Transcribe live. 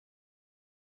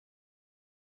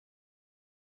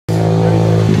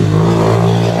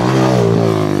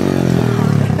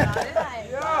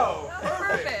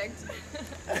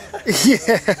Yeah.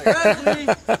 That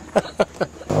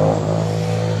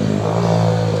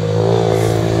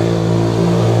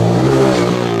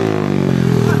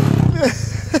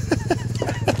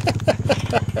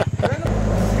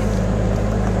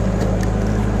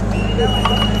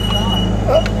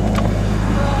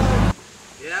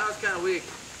was kind of weak.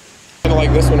 Gonna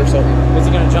like this one or something. Is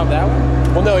he gonna jump that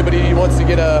one? Well, no, but he wants to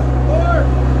get a. What are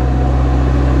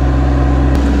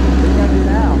you gonna do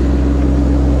now?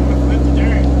 Flip the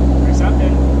dirt or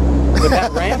something. With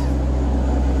that ramp?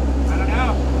 I don't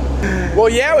know. Well,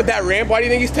 yeah, with that ramp. Why do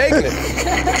you think he's taking it?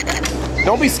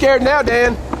 Don't be scared now,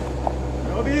 Dan.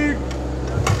 Go big.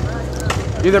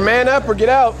 Either man up or get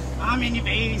out. I'm in your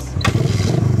face.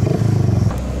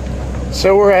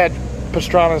 So we're at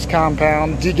Pastranas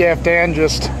compound. DGAF Dan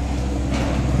just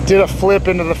did a flip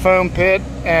into the foam pit,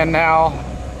 and now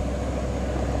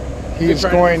he's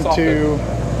going to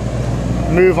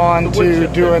move on to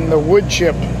doing the wood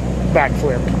chip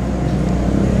backflip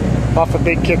off a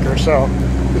big kicker. So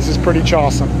this is pretty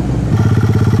awesome.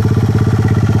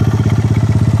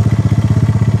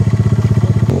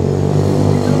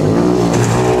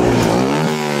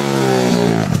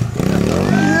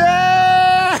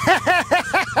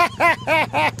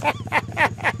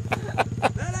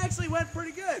 That actually went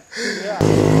pretty good. Yeah.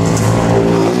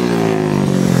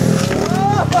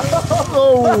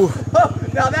 Oh!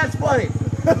 Now that's funny.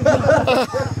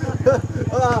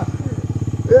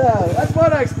 Yeah, that's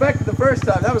what I expected the first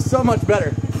time. That was so much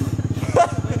better.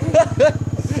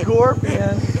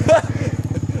 Scorpion.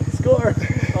 Score.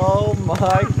 Oh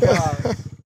my God.